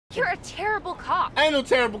You're a terrible cop. I ain't no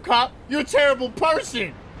terrible cop. You're a terrible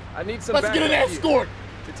person. I need some. Let's get an escort.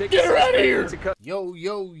 Get her out of here. Yo,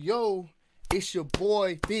 yo, yo. It's your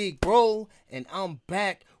boy, Big Bro, and I'm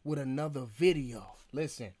back with another video.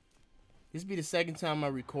 Listen, this be the second time I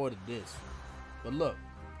recorded this. But look,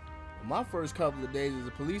 my first couple of days as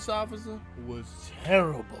a police officer was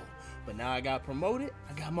terrible. But now I got promoted.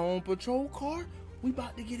 I got my own patrol car. We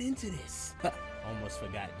about to get into this. Almost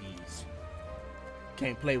forgot these.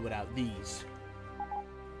 Can't play without these.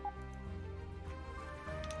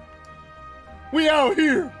 We out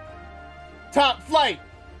here. Top flight.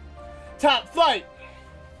 Top flight.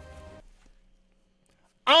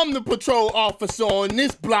 I'm the patrol officer on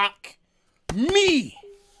this block. Me.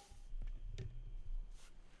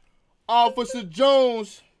 Officer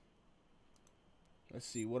Jones. Let's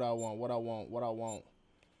see what I want.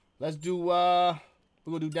 Let's do, we're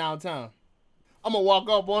gonna do downtown. I'm gonna walk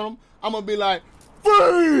up on him. I'm gonna be like,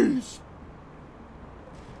 freeze!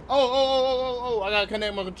 Oh, I gotta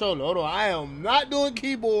connect my controller. Hold on, I am not doing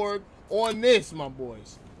keyboard on this, my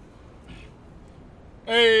boys.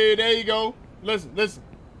 Hey, there you go. Listen.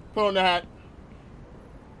 Put on the hat.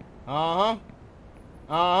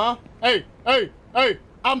 Hey,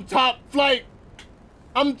 I'm top flight.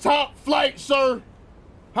 I'm top flight, sir.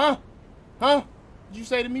 Huh? What'd you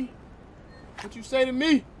say to me? What you say to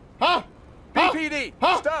me? Huh? BPD,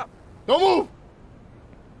 stop. Don't move.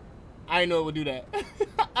 I ain't know it would do that.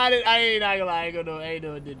 I ain't not gonna lie. I ain't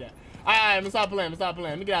know it did that. All right, I'm gonna stop playing.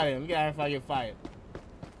 Let me get out of here. If I get fired.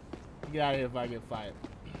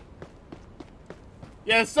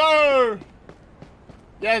 Yes, sir.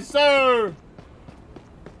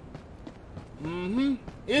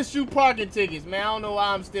 Issue parking tickets, man. I don't know why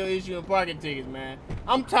I'm still issuing parking tickets, man.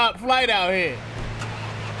 I'm top flight out here.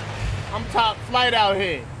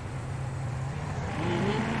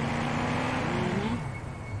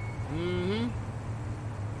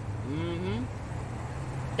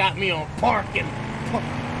 Got me on parking.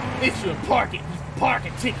 Issuing parking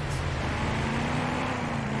tickets.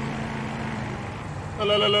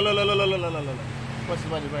 What's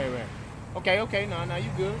right? Okay, no, you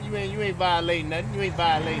good. You ain't violating nothing.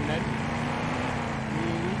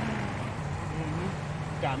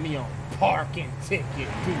 Got me on parking ticket,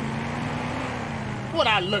 dude. What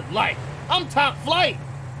I look like? I'm top flight.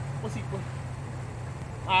 What's he?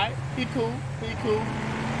 Alright, he cool.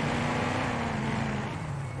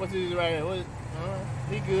 What's his right here? Alright,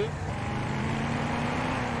 he good.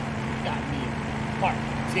 Got me on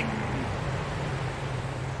parking ticket.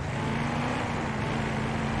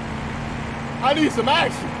 I need some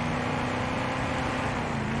action.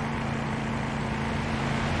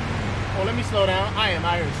 Oh, let me slow down. I am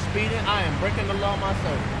out here speeding. I am breaking the law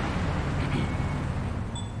myself.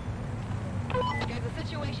 There's a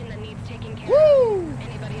situation that needs taking care Woo! of.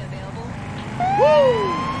 Anybody available? Woo!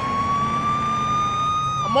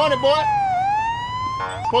 I'm on it, boy.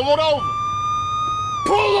 Pull it over.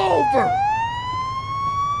 Pull over!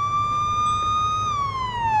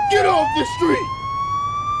 Get off the street!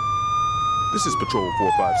 This is Patrol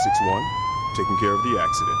 4561, taking care of the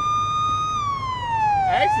accident.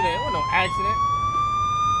 Accident? What no accident?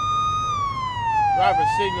 Driver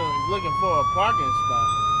signal is looking for a parking spot.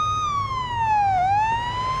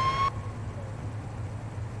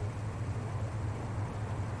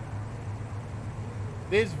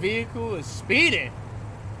 This vehicle is speeding.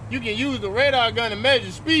 You can use the radar gun to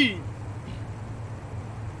measure speed.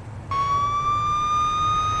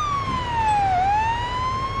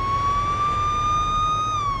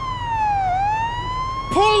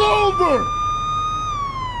 Pull over!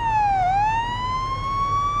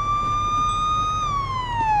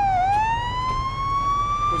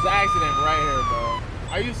 There's an accident right here, bro.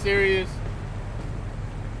 Are you serious?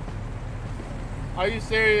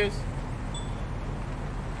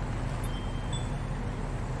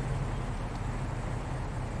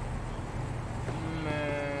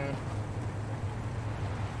 Man.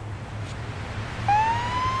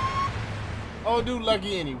 Oh, dude,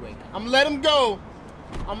 lucky anyway. I'm gonna let him go.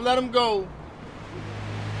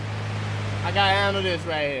 I gotta handle this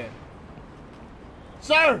right here.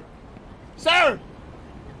 Sir!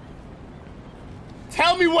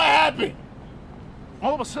 Tell me what happened!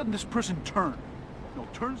 All of a sudden, this person turned. No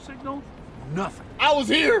turn signal, nothing. I was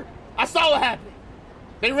here. I saw what happened.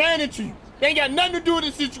 They ran into you. They ain't got nothing to do with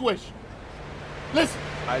this situation. Listen,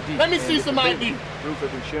 ID, let me see some ID. Proof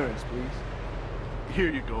of insurance, please. Here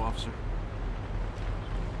you go, officer.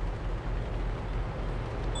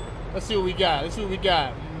 Let's see what we got.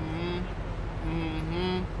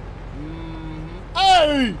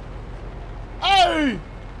 Hey! Hey!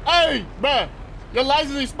 Hey, bruh. Your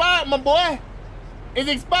license expired, my boy. It's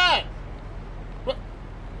expired. What?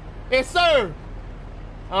 Yes, sir.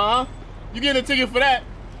 Uh-huh. You getting a ticket for that.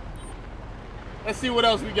 Let's see what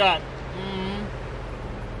else we got.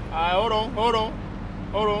 All right, hold on.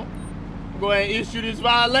 Go ahead and issue this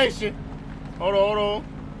violation. Hold on.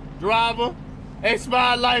 Driver,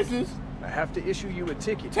 expired license. I have to issue you a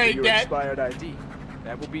ticket Take for your that. expired ID.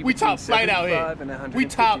 That will be We between top flight out here. $75 and $150. We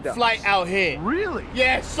top flight out here. Really?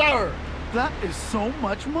 Yes, sir. That is so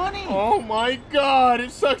much money. Oh my God,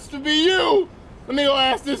 it sucks to be you. Let me go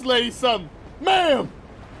ask this lady something. Ma'am,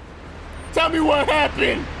 tell me what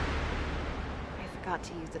happened. I forgot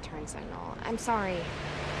to use the turn signal. I'm sorry.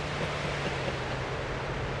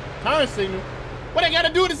 Turn signal? What I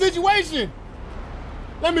gotta do with the situation?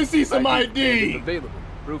 Let me see some If ID. available.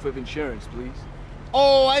 Proof of insurance, please.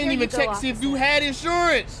 Oh, I didn't Here even you go, check to see if you had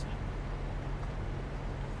insurance.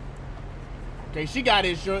 Okay, she got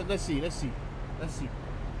insurance. Let's see.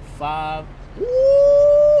 5.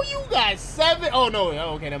 Ooh, you got 7. Oh no.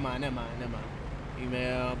 Okay, never mind.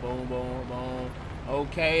 Email. Boom.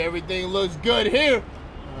 Okay, everything looks good here.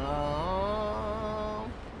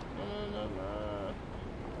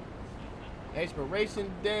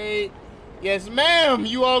 Expiration date. Yes, ma'am.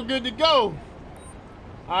 You all good to go.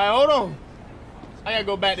 All right, hold on. I gotta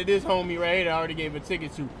go back to this homie right here that I already gave a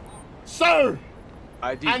ticket to. Sir,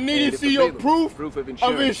 ID. I need and to if see your available, proof of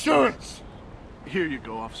of insurance. Here you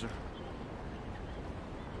go, officer.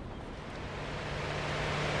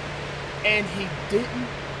 And he didn't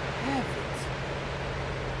have it.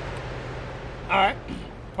 All right,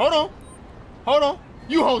 hold on.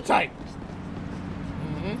 You hold tight.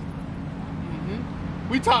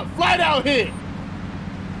 We top flight out here.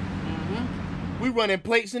 We running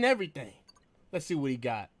plates and everything. Let's see what he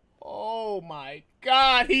got. Oh my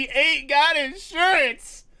God, he ain't got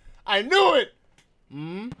insurance. I knew it.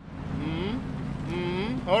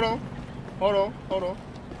 Hold on.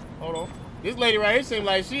 This lady right here seems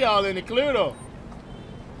like she all in the clear though.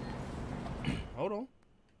 Hold on.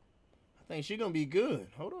 I think she gonna be good.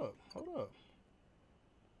 Hold up.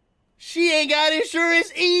 She ain't got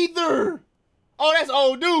insurance either. Oh, that's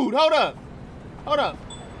old dude. Hold up.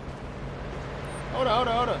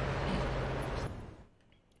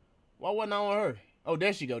 Why wasn't I on her? Oh,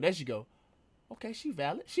 there she go. Okay, she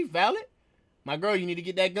valid. My girl, you need to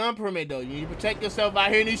get that gun permit though. You need to protect yourself out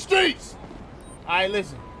here in these streets. All right,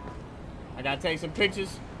 listen. I gotta take some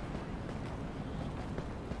pictures.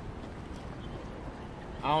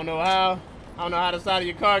 I don't know how the side of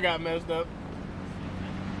your car got messed up.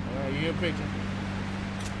 All right, you get a picture.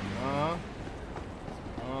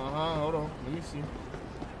 Hold on. Let me see.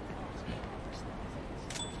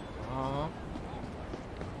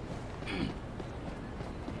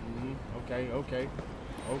 Okay. You gonna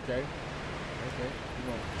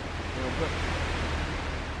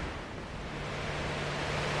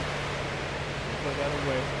put that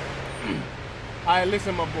away. All right,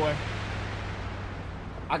 listen, my boy.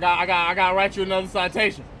 I gotta write you another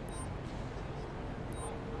citation.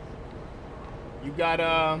 You got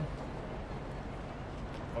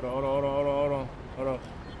Hold on.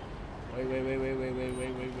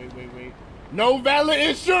 Wait. No valid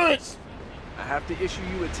insurance. I have to issue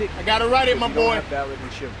you a ticket. I gotta write it, my because you don't boy. have valid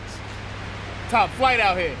insurance. Top flight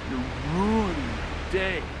out here. You're ruining the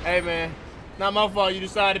day. Hey, man. Not my fault you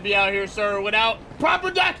decided to be out here, sir, without proper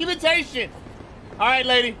documentation. All right,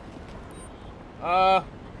 lady.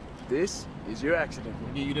 This is your accident.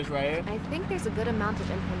 I'll give you this right here. I think there's a good amount of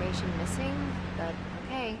information missing, but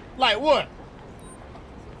okay. Like what?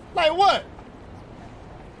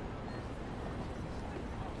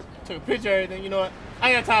 Took a picture of everything. You know what?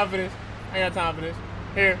 I ain't got time for this.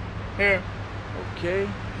 Here. Okay,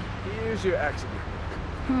 here's your accident.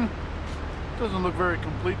 Doesn't look very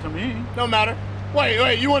complete to me. No matter.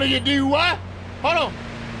 Wait. You want to get DUI? Hold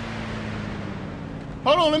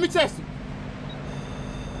on. Let me test it.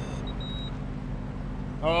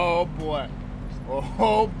 Oh boy.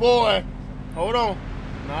 Hold on.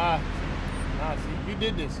 Nah. See, you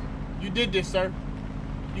did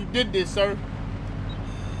this, sir.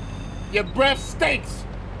 Your breath stinks.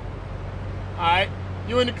 All right.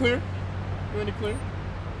 You in the clear.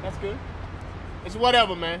 That's good. It's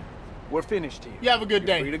whatever, man. We're finished here. You have a good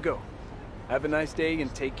You're day. free to go. Have a nice day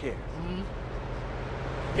and take care.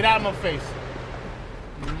 Get out of my face.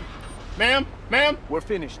 Ma'am. We're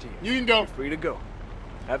finished here. You can go. You're free to go.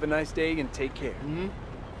 Have a nice day and take care.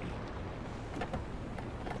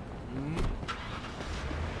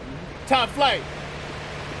 Top flight.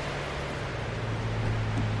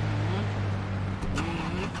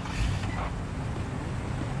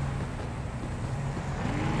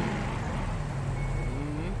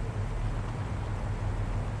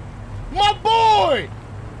 My boy!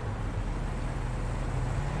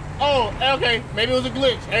 Okay, maybe it was a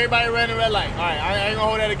glitch. Everybody ran the red light. All right, I ain't gonna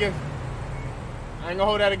hold that against him. I ain't gonna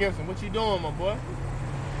hold that against him. What you doing, my boy? I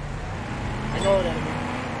ain't gonna hold that against him.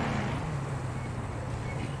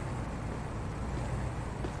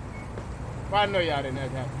 Well, I know y'all didn't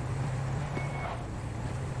have that.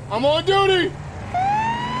 I'm on duty!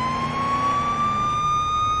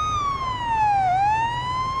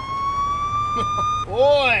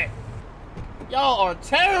 Boy, y'all are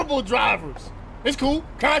terrible drivers. It's cool.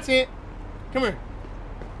 Content. Come here.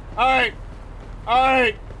 All right. All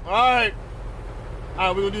right. All right. All right,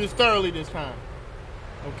 we're going to do this thoroughly this time.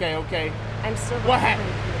 Okay, okay. I'm still What recovering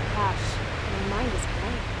happened? from the crash. My mind is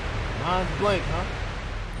blank. Mine's blank, huh?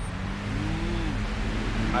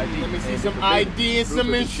 ID. Let me see and some proof ID and of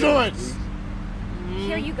some insurance.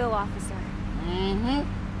 Here you go, officer. Mm-hmm.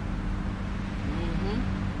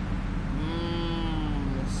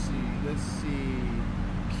 Let's see.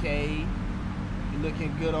 Okay. You're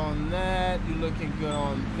looking good on that. You're looking good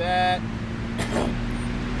on that.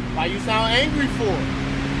 Why you sound angry for?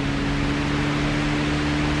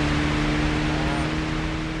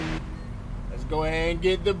 Let's go ahead and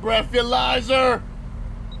get the breathalyzer.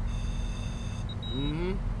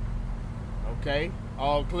 Okay.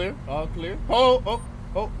 All clear. All clear. Oh,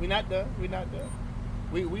 we not done. We not done.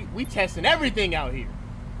 We testing everything out here.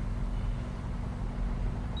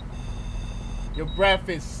 Your breath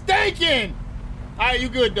is stinking. All right, you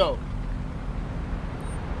good though. All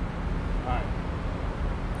right.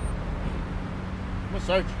 I'm gonna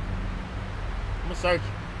search you. I'm gonna search you.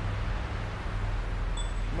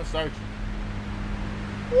 I'm gonna search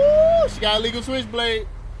you. Woo! She got a legal switchblade.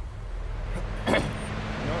 No, hold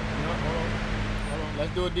on.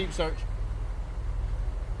 Let's do a deep search.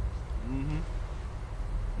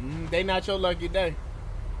 They not your lucky day.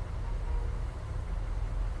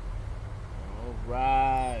 All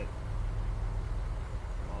right.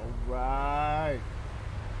 All right.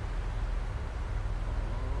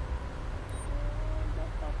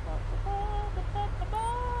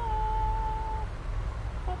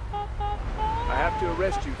 I have to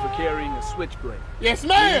arrest you for carrying a switchblade. Yes,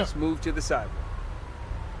 ma'am. Please move to the sidewalk.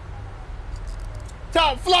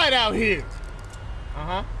 Top flight out here.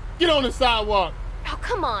 Get on the sidewalk. Oh,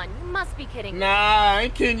 come on. You must be kidding me. Nah, I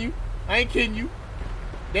ain't kidding you. I ain't kidding you.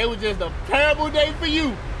 That was just a terrible day for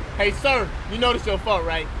you. Hey, sir, you know it's your fault,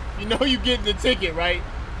 right? You know you getting the ticket, right?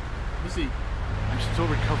 Let me see. I'm still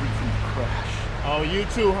recovering from the crash. Oh, you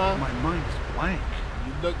too, huh? My mind is blank.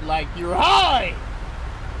 You look like you're high.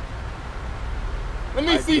 Let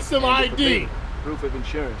me see some and ID. Proof of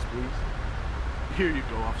insurance, please. Here you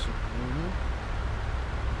go, officer.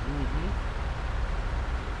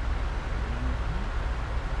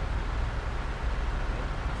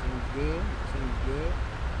 Seems good. Seems good.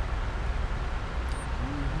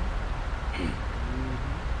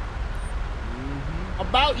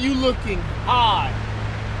 About you looking high.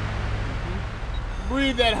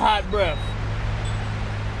 Breathe that hot breath.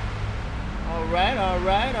 All right, all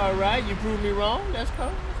right, all right. You proved me wrong. That's cool.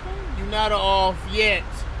 That's cool. You're not off yet.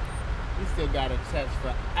 You still got a test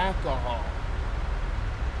for alcohol.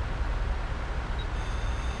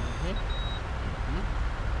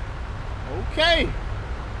 Okay.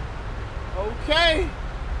 Okay.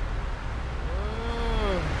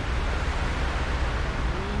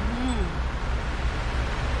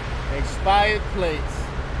 Expired plates.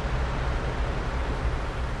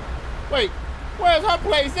 Wait, where's her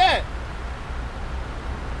place at?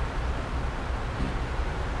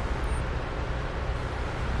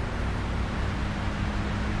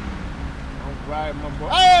 All right, my boy.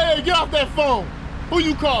 Hey, get off that phone. Who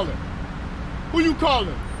you calling? Who you calling?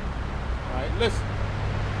 All right, listen.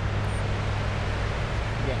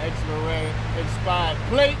 You got expired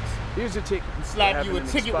plates. Here's a ticket. Slap you a An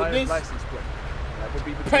ticket with expired this. license plate. That will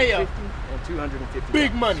be between Pay up. 50 and 250.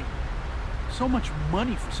 Big money. So much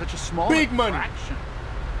money for such a small Big money. fraction.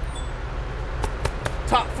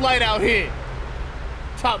 Top flight out here.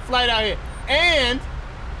 Top flight out here. And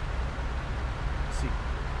let's see.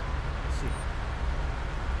 Let's see.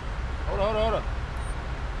 Hold on.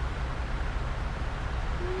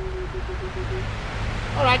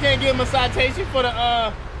 Hold on, I can't give him a citation for the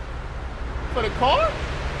car?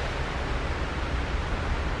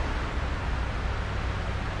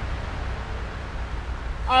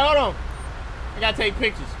 Alright, hold on. I gotta take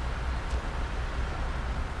pictures.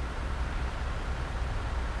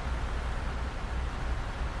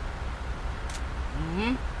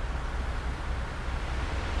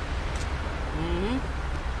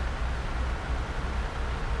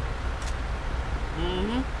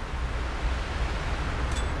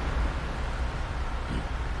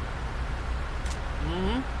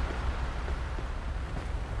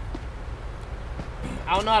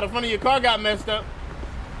 I don't know how the front of your car got messed up.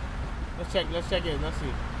 Let's check it. Let's see.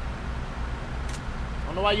 I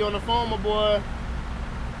don't know why you on the phone, my boy.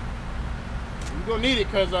 You're gonna need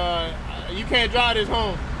it because you can't drive this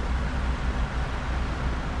home.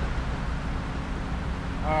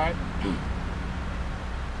 All right.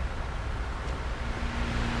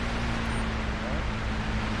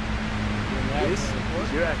 This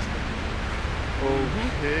is your accident.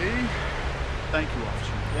 Okay. Thank you,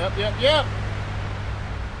 officer. Yep.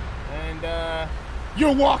 And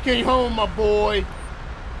you're walking home, my boy.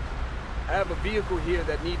 I have a vehicle here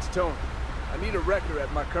that needs towing. I need a wrecker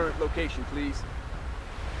at my current location, please.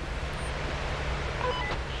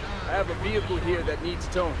 I have a vehicle here that needs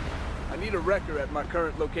towing. I need a wrecker at my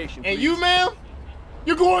current location, please. And you, ma'am?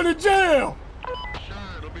 You're going to jail. Sure,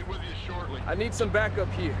 it'll be with you shortly. I need some backup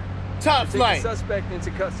here. Top Take flight. the suspect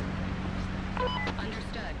into custody.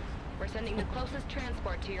 Understood. We're sending the closest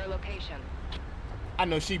transport to your location. I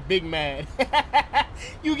know she big mad.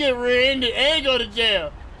 You get rear-ended and go to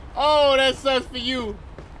jail. Oh, that sucks for you.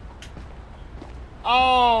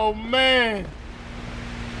 Oh, man.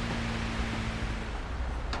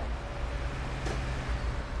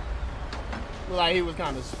 Look like he was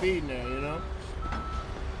kind of speeding there, you know?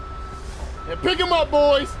 Yeah, pick him up,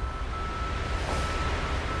 boys.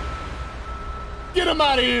 Get him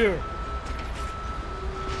out of here.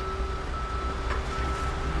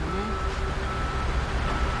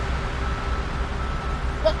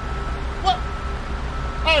 What?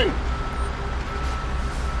 Hey.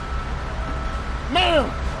 Ma'am.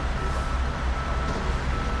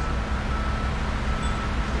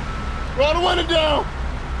 Roll the window down.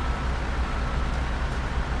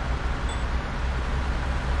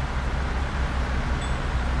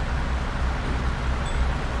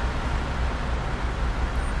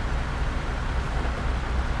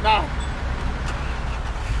 Now,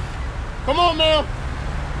 come on, ma'am.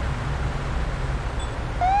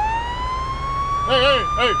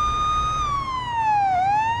 Hey.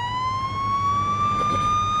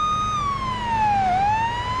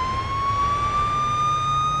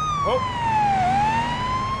 Oh.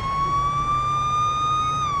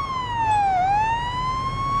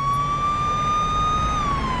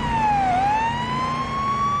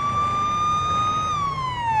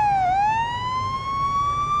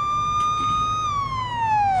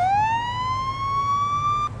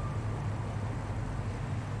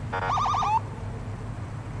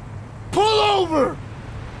 Pull over!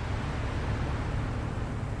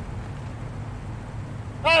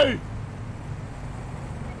 Hey!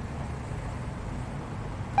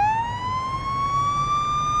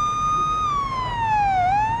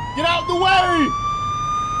 Get out the way!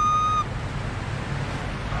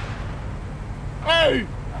 Hey!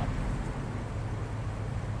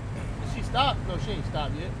 Did she stop? No, she ain't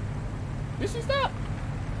stopped yet. Did she stop?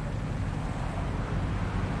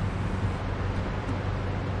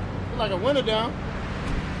 Like a window down.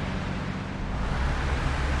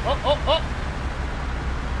 Oh.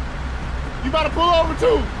 You about to pull over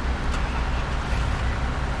too.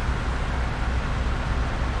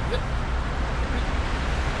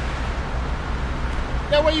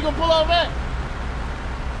 That way you gonna pull over at?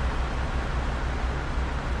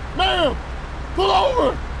 Ma'am, pull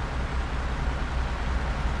over.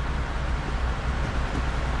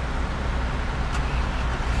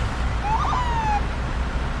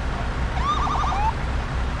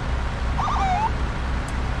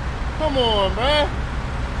 Come on, man.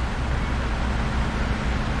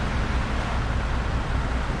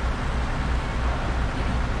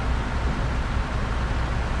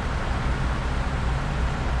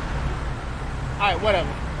 All right,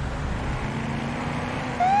 whatever.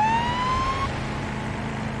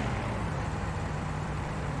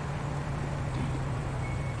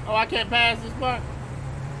 Oh, I can't pass this part?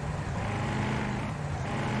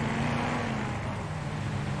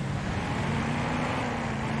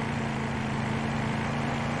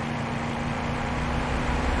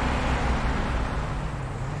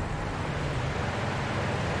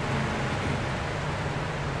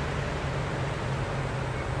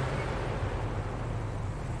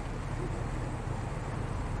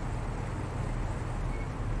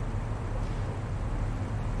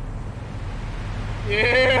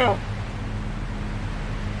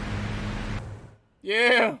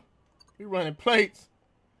 Yeah. We running plates.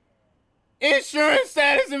 Insurance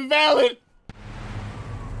status invalid.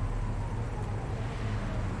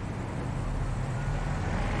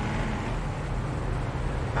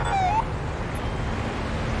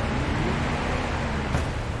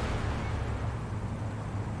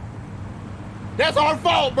 That's our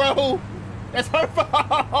fault, bro. That's her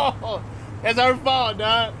fault. That's her fault,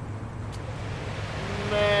 dog.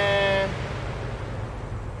 Man.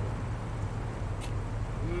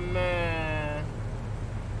 Man.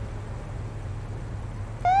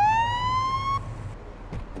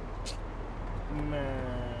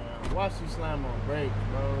 Watch you slam on brakes,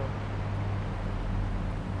 bro.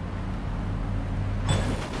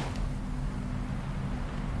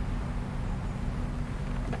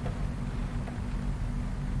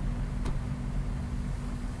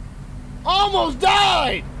 Almost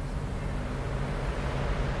died!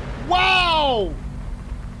 Wow!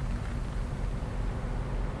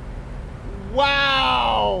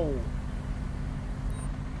 Wow!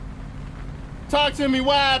 Talk to me,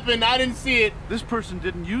 what happened? I didn't see it. This person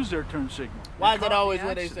didn't use their turn signal. Why is that always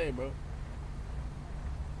what they say, bro?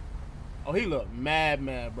 Oh, he look mad,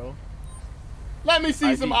 bro. Let me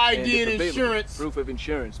see some ID and insurance. Proof of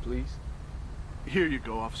insurance, please. Here you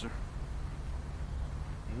go, officer.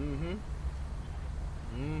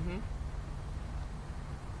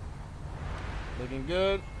 Looking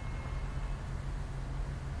good.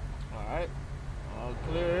 All right. All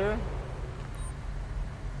clear.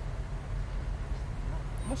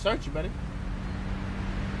 I'm gonna search you, buddy.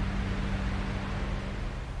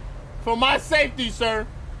 For my safety, sir.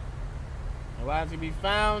 Allowed to be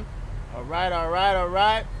found. All right, all right, all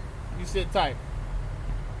right. You sit tight.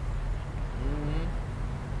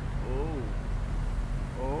 Oh.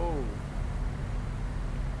 Oh.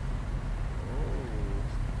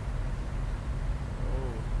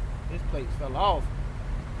 His plates fell off.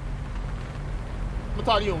 I'm gonna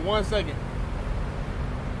talk to you in 1 second.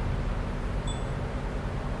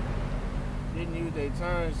 Didn't use their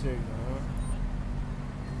turn signal,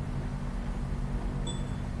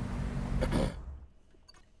 huh?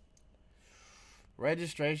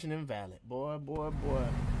 Registration invalid. Boy, boy, boy.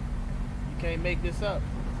 You can't make this up.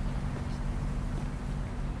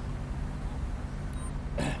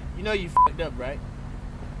 You know you f***ed up, right?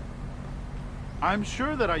 I'm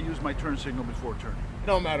sure that I used my turn signal before turning. It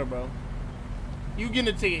don't matter, bro. You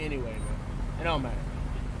getting a ticket anyway, bro. It don't matter.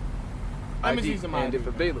 Let me see some and ID, if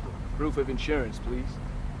available, proof of insurance, please.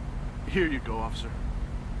 Here you go, officer.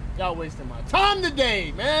 Y'all wasting my time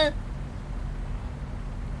today, man.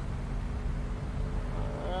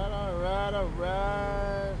 All right, all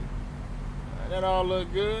right. That all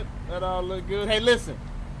look good. That all look good. Hey, listen.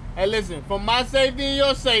 Hey, listen. For my safety and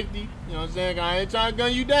your safety, you know what I'm saying? I ain't trying to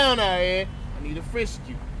gun you down out here. I need to frisk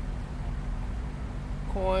you.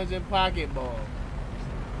 Coins and pocket ball.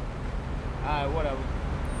 Alright, whatever.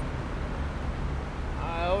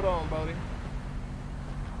 Alright, hold on, Brody.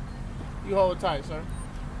 You hold tight, sir.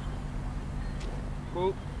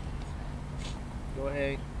 Boop. Go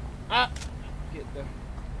ahead. Ah! Get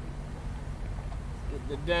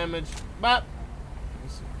the damage. Bop.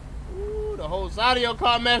 Ooh, the whole side of your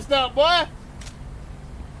car messed up, boy.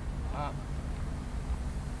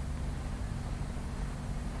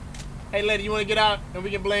 Hey, lady, you want to get out and we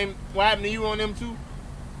can blame what happened to you on them too?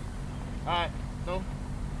 All right, no.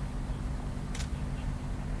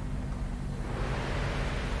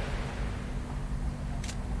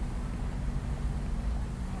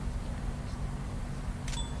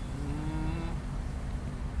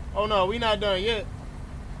 Oh no, we not done yet.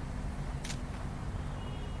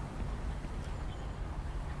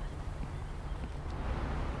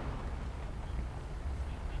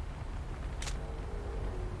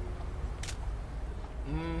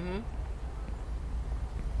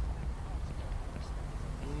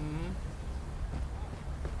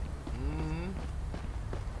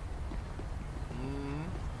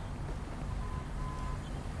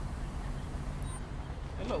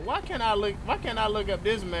 Look, why can't I look up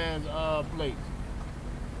this man's plates?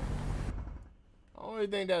 I don't really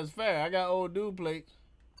think that's fair. I got old dude plates.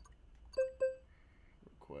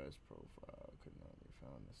 Request profile could not be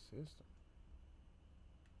found in the system.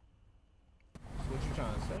 So what you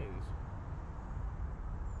trying to say is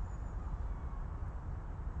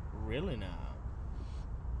really now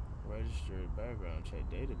registered background check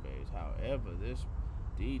database. However, this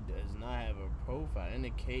does not have a profile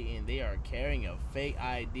indicating they are carrying a fake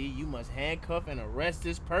ID. You must handcuff and arrest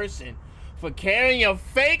this person for carrying a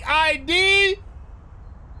fake ID.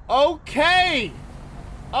 Okay.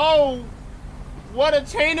 Oh, what a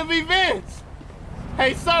chain of events.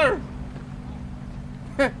 Hey, sir.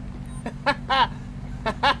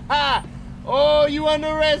 Oh, you under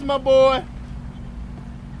arrest, my boy.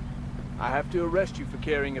 I have to arrest you for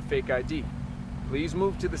carrying a fake ID. Please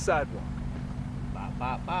move to the sidewalk.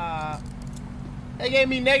 Bop, bop. They gave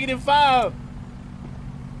me -5.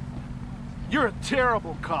 You're a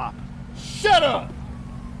terrible cop. Shut up!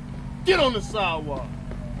 Get on the sidewalk.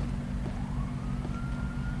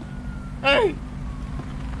 Hey!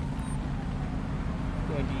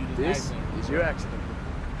 This is your accident.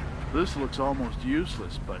 This looks almost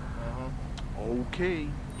useless, but okay.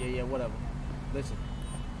 Yeah, whatever. Listen.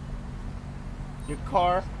 Your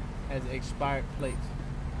car has expired plates.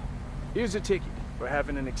 Here's a ticket for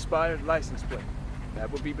having an expired license plate.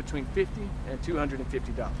 That will be between $50 and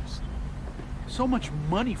 $250. So much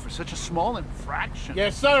money for such a small infraction.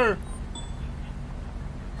 Yes, sir.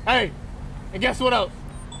 Hey, and guess what else?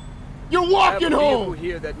 You're walking I have a vehicle home.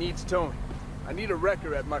 here that needs towing. I need a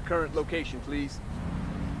wrecker at my current location, please.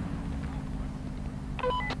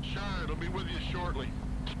 Sure, it'll be with you shortly.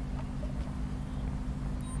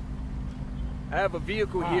 I have a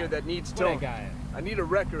vehicle here that needs Where that towing. guy at? I need a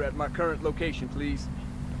wrecker at my current location, please.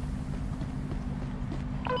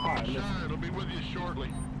 All right, Sure, listen. it'll be with you shortly.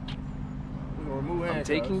 We're gonna remove handcuffs.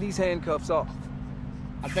 I'm taking these handcuffs off.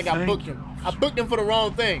 I think I Thank booked you, him. I officer. booked him for the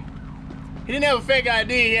wrong thing. He didn't have a fake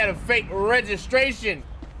ID. He had a fake registration.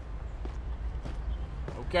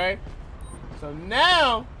 Okay? So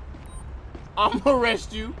now, I'm gonna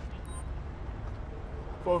arrest you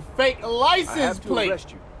for fake I license have to plate.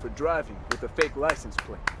 arrest you for driving with a fake license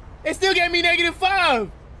plate. They still gave me -5.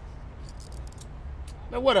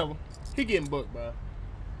 Now, whatever. He getting booked, bro.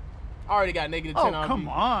 I already got -10 Oh, on come you.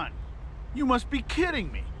 on. You must be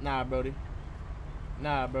kidding me. Nah, Brody.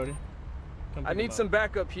 Nah, Brody. Come I pick need him some up.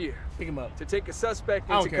 backup here Pick him up. to take a suspect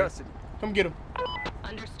I don't into care. custody. Come get him.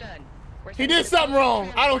 Understood. We're He sending did the something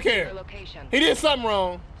closest wrong. I don't transport to care. your location. He did something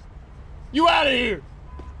wrong. You out of here.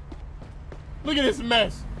 Look at this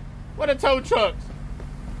mess. What are tow trucks?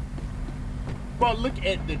 Bro, look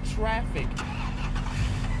at the traffic.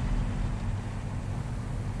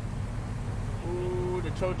 Ooh, the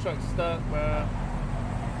tow truck's stuck, bro.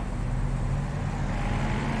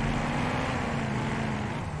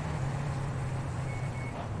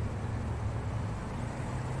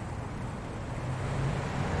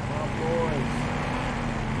 My boys.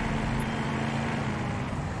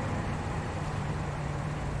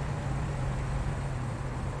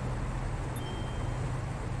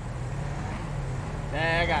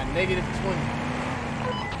 Dang, I got -20. There's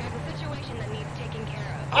a situation that needs taken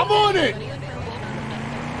care of. I'm on it. Any information on the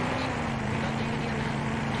suspect's position? We've updated your map.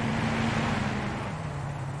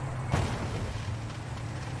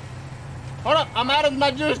 Hold up, I'm out of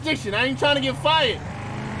my jurisdiction. I ain't trying to get fired.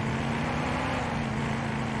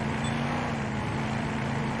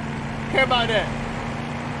 Care about that.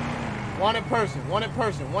 Wanted person, wanted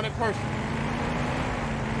person, wanted person.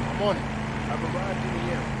 I'm on it. I've arrived in the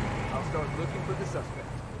area. I'll start looking for the suspect.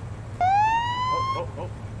 Oh.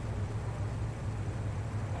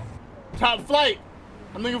 Top flight.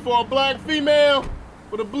 I'm looking for a black female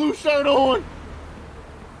with a blue shirt on.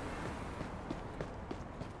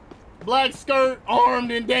 Black skirt,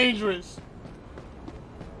 armed and dangerous.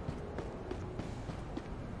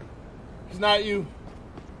 It's not you.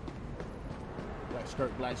 Black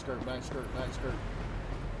skirt, black skirt, black skirt, black skirt.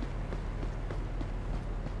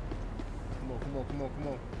 Come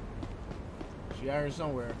on. She out here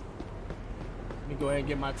somewhere. Let me go ahead and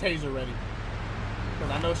get my taser ready.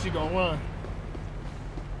 Because I know she gonna run.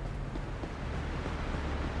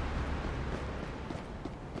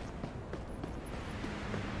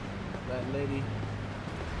 That lady.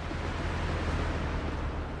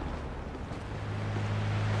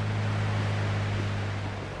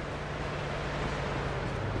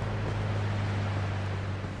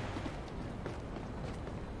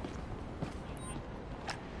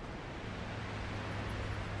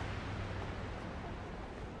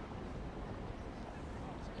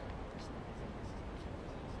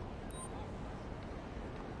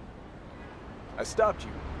 I stopped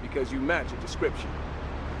you because you match a description.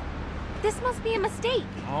 This must be a mistake.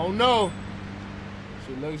 I don't know.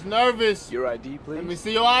 She looks nervous. Your ID, Let me please.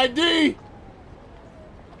 see your ID.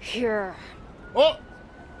 Here. Oh,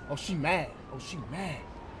 she mad.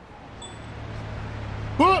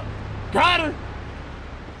 Huh, got her.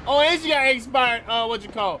 Oh, and she got expired. What you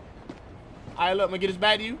call? All right, look, I'm gonna get this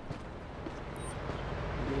back to you.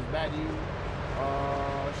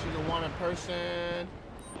 She's a wanted person.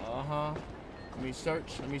 Let me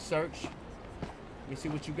search. Let me see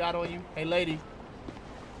what you got on you. Hey, lady.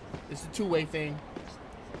 It's a two-way thing.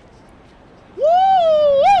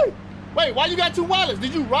 Woo! Wait, why you got 2 wallets?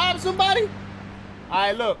 Did you rob somebody? All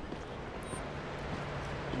right, look.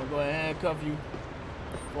 I'm gonna go ahead and handcuff you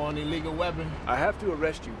for an illegal weapon. I have to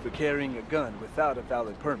arrest you for carrying a gun without a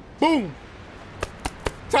valid permit. Boom!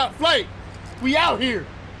 Top flight! We out here!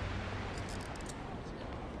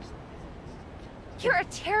 You're a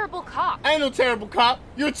terrible cop. I ain't no terrible cop.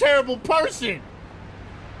 You're a terrible person.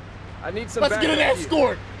 I need some Let's get an backup here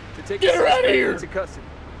escort. to take Get a her outta suspect here. into custody.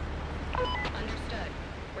 Understood.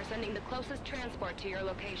 We're sending the closest transport to your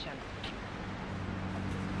location.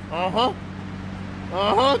 Top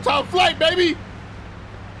flight, baby.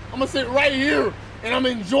 I'm gonna sit right here and I'm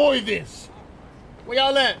gonna enjoy this. Where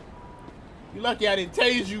y'all at? You lucky I didn't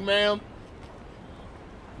tase you, ma'am.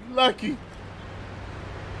 You lucky.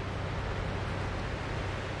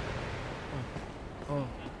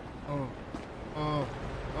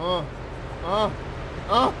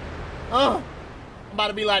 I'm about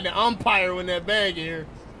to be like the umpire when that bag in here.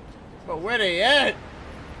 But where they at?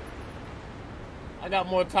 I got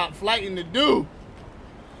more top flighting to do.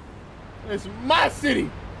 It's my city.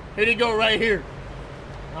 Here they go right here.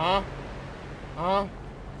 Yo,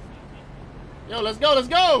 let's go, let's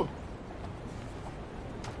go.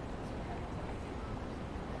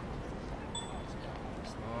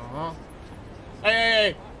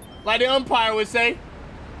 Hey, like the umpire would say,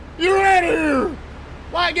 you're out of here.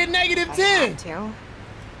 Why I get -10? I have to.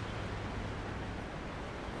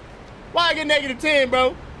 Why I get -10,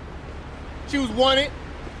 bro? She was wanted.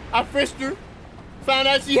 I frisked her. Found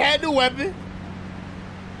out she had the weapon.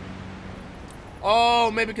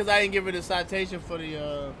 Oh, maybe because I didn't give her the citation for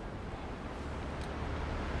the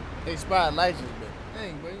expired license. But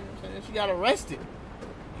dang, bro, you know what I'm saying? She got arrested.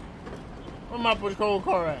 Where my patrol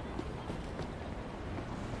car at?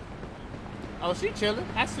 Oh, she chilling.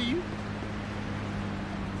 I see you.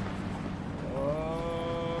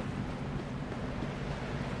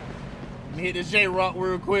 Let me hit this J-Rock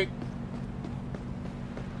real quick.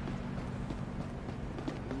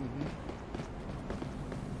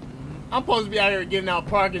 I'm supposed to be out here giving out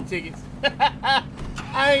parking tickets. I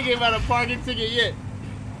ain't giving out a parking ticket yet.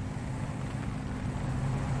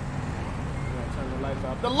 Turn the lights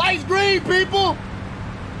off. The light's green, people!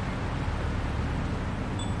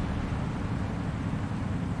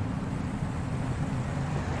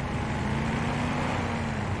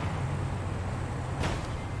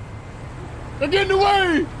 They're getting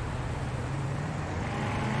away!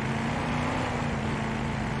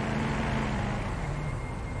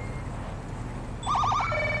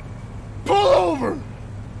 Pull over!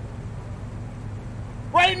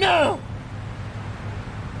 Right now!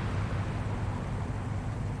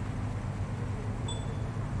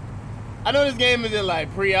 I know this game isn't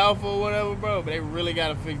like pre-alpha or whatever, bro, but they really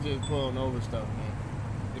gotta fix this pulling over stuff, man.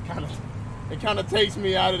 It kind of takes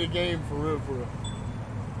me out of the game for real, for real.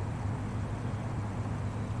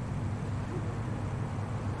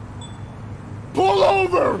 Pull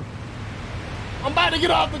over! I'm about to get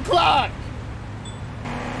off the clock!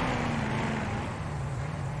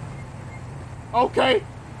 Okay.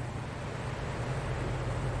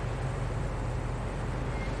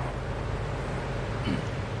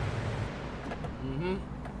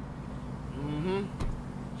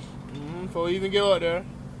 Before we even get up there,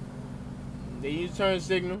 they use turn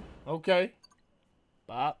signal. Okay.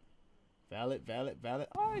 Bop. Valid, valid, valid.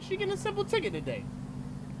 All right, she getting a simple ticket today.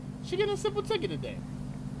 She getting a simple ticket today.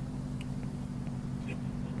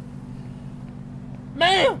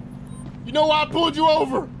 Ma'am! You know why I pulled you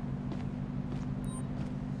over?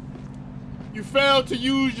 You failed to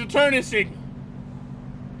use your turning signal.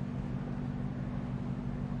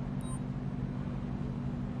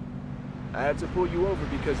 I had to pull you over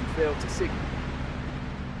because you failed to signal.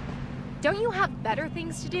 Don't you have better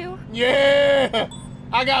things to do? Yeah!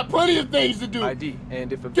 I got plenty of things to do. ID,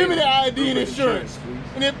 and if Give me the ID and insurance. please.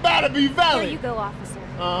 And it better be valid. Here you go, officer.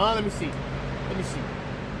 Let me see. Let me see.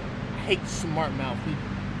 I hate smart mouth people.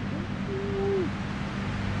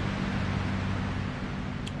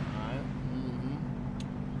 Alright.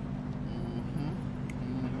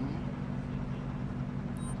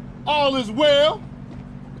 All is well,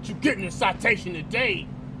 but you getting a citation today.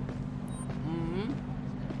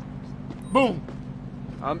 Boom.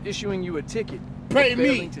 I'm issuing you a ticket. Pay for me.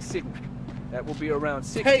 failing to signal. That will be around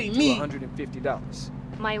 $60 Pay to me. $150.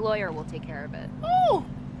 My lawyer will take care of it. Oh.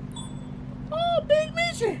 Oh, big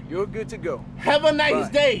mission. You're good to go. Have a nice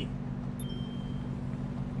Bye. day.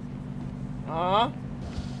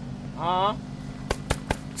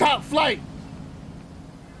 Top flight.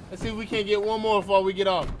 Let's see if we can't get one more before we get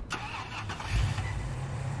off.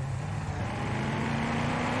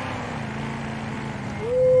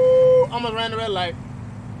 Ooh, almost ran the red light.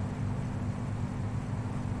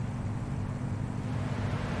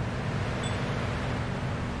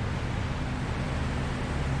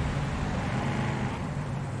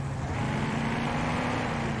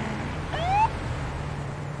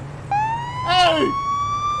 Hey!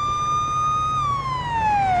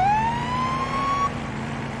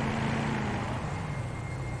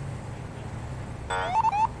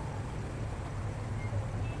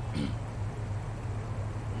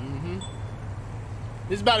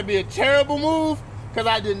 This is about to be a terrible move, Because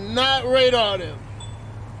I did not radar them.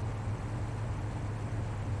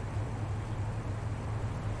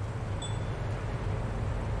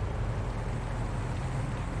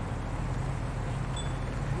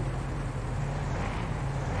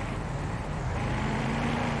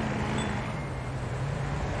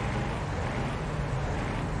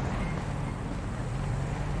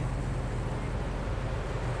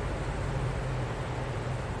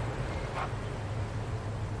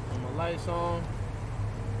 Lights on.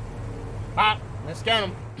 Pop. Let's scan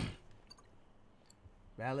them.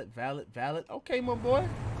 Valid, valid, valid. Okay, my boy.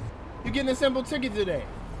 You getting a simple ticket today.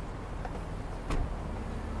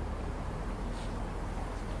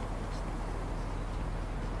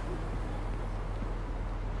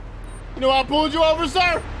 You know why I pulled you over,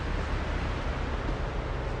 sir?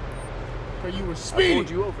 Because you were speeding. I pulled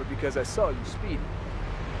you over because I saw you speeding.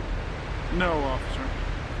 No, officer.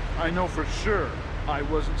 I know for sure I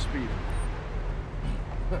wasn't speeding.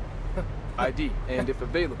 ID, and if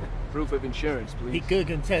available, proof of insurance, please. He could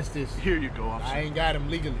contest this. Here you go, officer. I ain't got him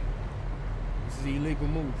legally. This is an illegal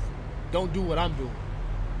move. Don't do what I'm doing.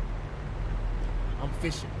 I'm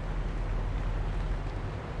fishing.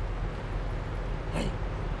 Hey.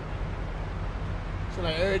 So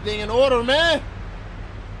like everything in order, man.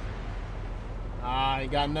 I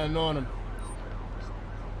ain't got nothing on him.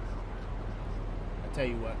 I tell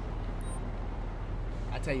you what.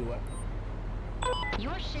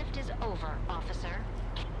 Your shift is over, officer.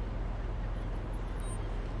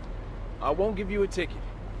 I won't give you a ticket.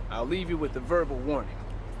 I'll leave you with a verbal warning.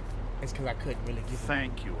 It's because I couldn't really give it.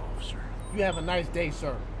 Thank you, officer. You have a nice day,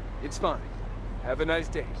 sir. It's fine. Have a nice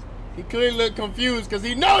day. He clearly looked confused because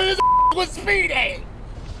he knows his was speeding.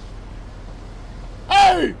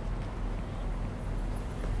 Hey!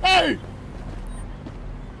 Hey!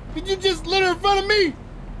 Did you just litter in front of me?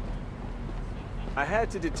 I had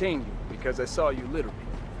to detain you because I saw you littering.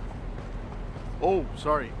 Oh,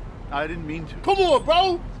 sorry. I didn't mean to. Come on,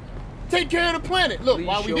 bro. Take care of the planet. Look, Please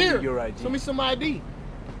while we show me here, your ID. show me some ID.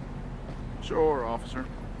 Sure, officer.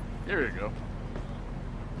 Here you go.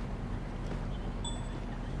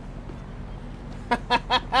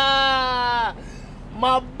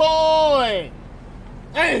 My boy.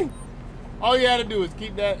 Hey. All you had to do is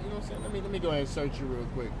keep that, you know what I'm saying? Let me go ahead and search you real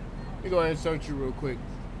quick.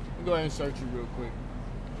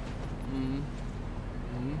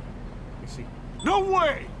 Let's see. No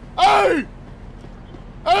way! Hey!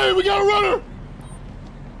 Hey, we got a runner!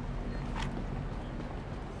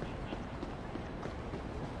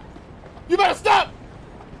 You better stop!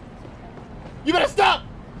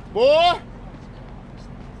 Boy!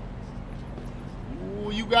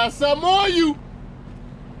 Ooh, you got something on you!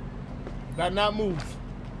 You better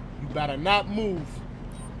not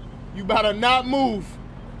move.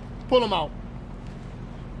 Pull him out.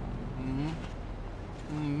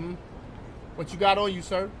 What you got on you,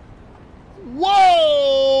 sir?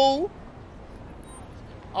 Whoa!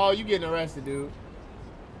 Oh, you getting arrested, dude.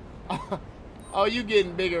 Oh, you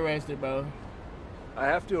getting big arrested, bro. I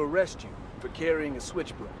have to arrest you for carrying a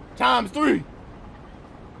switchblade. ×3.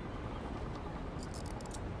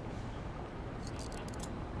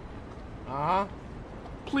 Uh-huh.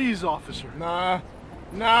 Please, officer. Nah.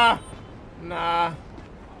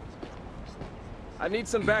 I need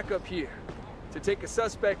some backup here to take a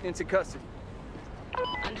suspect into custody.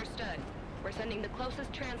 Understood. We're sending the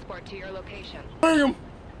closest transport to your location. Bring him.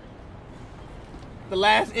 The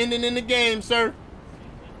last ending in the game, sir.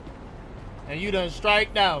 And you done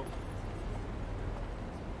striked out.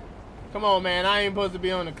 Come on, man. I ain't supposed to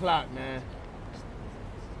be on the clock, man.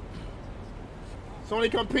 Somebody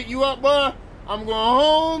come pick you up, boy. I'm going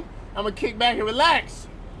home. I'm gonna kick back and relax.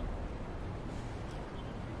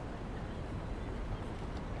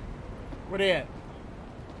 Where they at?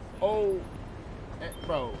 Oh,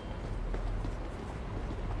 bro.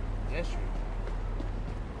 Yes, you.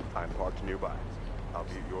 I'm parked nearby. I'll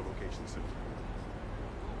be at your location soon.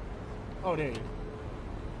 Oh, there you.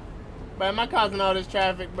 But am I causing all this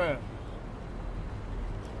traffic, bro?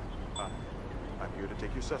 I'm here to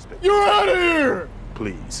take your suspect. You're out of here!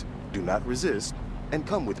 Please, do not resist and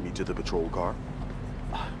come with me to the patrol car.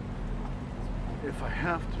 If I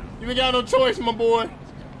have to. You ain't got no choice, my boy.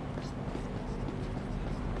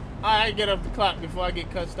 I get up the clock before I get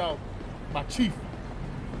cussed out by Chief.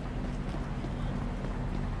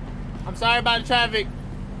 I'm sorry about the traffic.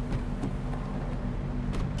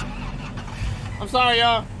 I'm sorry,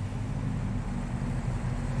 y'all.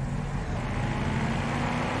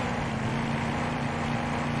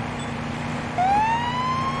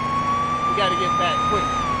 We gotta get back quick.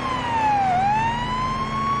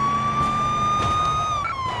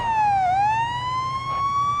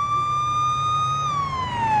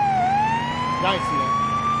 Y'all ain't see that.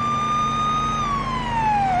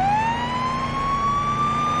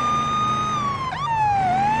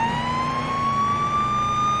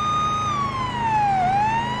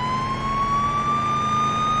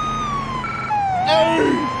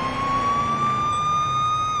 Hey!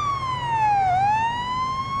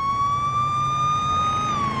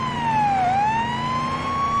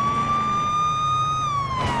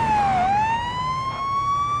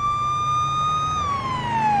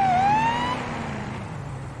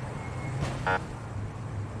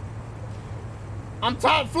 I'm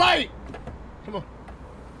top flight. Come on.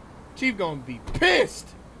 Chief gonna be pissed.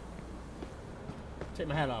 Take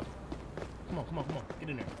my hat off. Come on, come on, come on. Get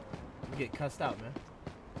in there. You get cussed out, man.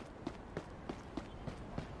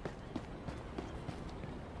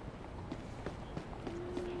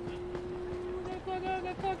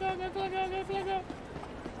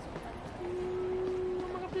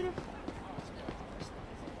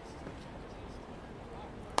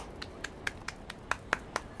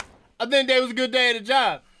 I think today was a good day at the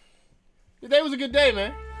job. Today was a good day,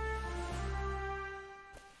 man.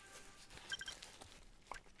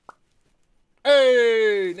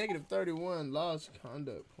 Hey, negative 31 lost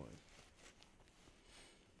conduct point.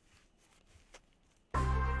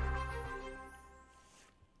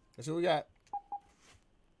 That's what we got.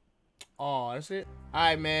 Oh, that's it. All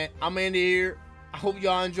right, man. I'm in here. I hope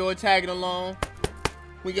y'all enjoy tagging along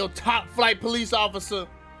with your top flight police officer. You know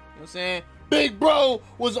what I'm saying? Big Bro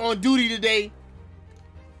was on duty today.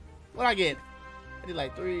 What'd I get? I did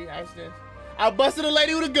like 3 accidents. I busted a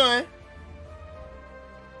lady with a gun.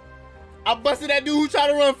 I busted that dude who tried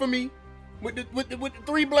to run from me with the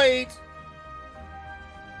 3 blades.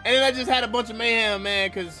 And then I just had a bunch of mayhem, man,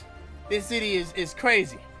 because this city is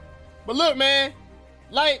crazy. But look, man,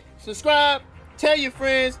 like, subscribe, tell your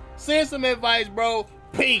friends, send some advice, bro.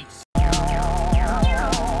 Peace.